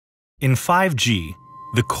In 5G,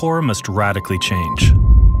 the core must radically change.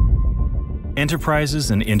 Enterprises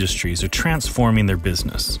and industries are transforming their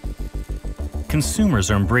business. Consumers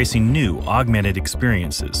are embracing new, augmented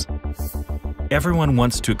experiences. Everyone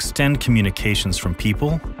wants to extend communications from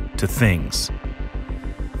people to things.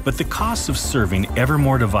 But the costs of serving ever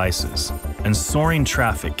more devices and soaring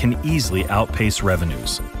traffic can easily outpace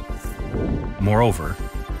revenues. Moreover,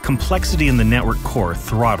 complexity in the network core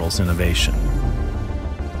throttles innovation.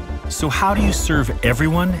 So how do you serve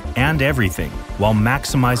everyone and everything while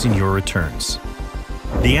maximizing your returns?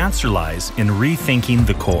 The answer lies in rethinking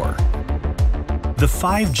the core. The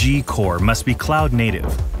 5G core must be cloud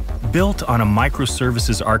native, built on a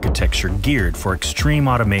microservices architecture geared for extreme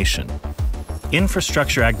automation.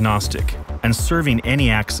 Infrastructure agnostic and serving any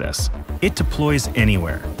access, it deploys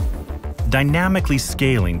anywhere. Dynamically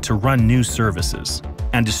scaling to run new services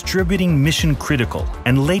and distributing mission-critical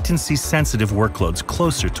and latency-sensitive workloads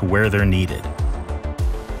closer to where they're needed.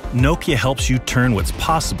 Nokia helps you turn what's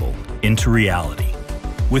possible into reality.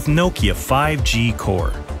 With Nokia 5G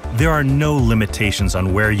Core, there are no limitations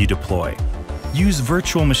on where you deploy. Use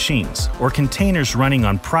virtual machines or containers running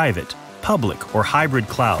on private, public, or hybrid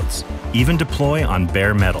clouds, even deploy on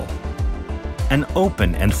bare metal. An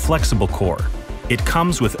open and flexible core. It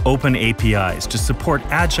comes with open APIs to support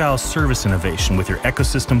agile service innovation with your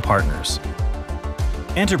ecosystem partners.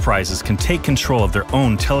 Enterprises can take control of their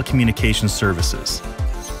own telecommunications services.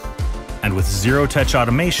 And with zero-touch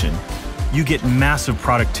automation, you get massive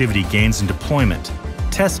productivity gains in deployment,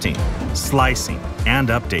 testing, slicing, and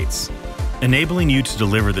updates, enabling you to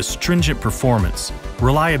deliver the stringent performance,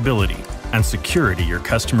 reliability, and security your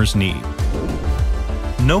customers need.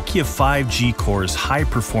 Nokia 5G Core's high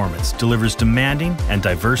performance delivers demanding and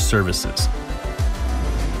diverse services.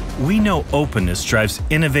 We know openness drives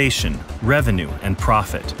innovation, revenue, and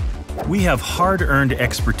profit. We have hard-earned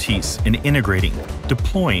expertise in integrating,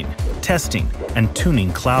 deploying, testing, and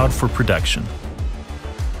tuning cloud for production.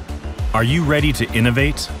 Are you ready to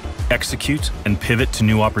innovate, execute, and pivot to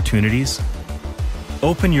new opportunities?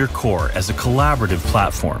 Open your core as a collaborative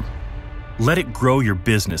platform. Let it grow your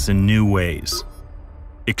business in new ways.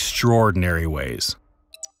 Extraordinary ways.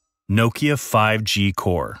 Nokia 5G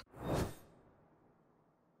Core.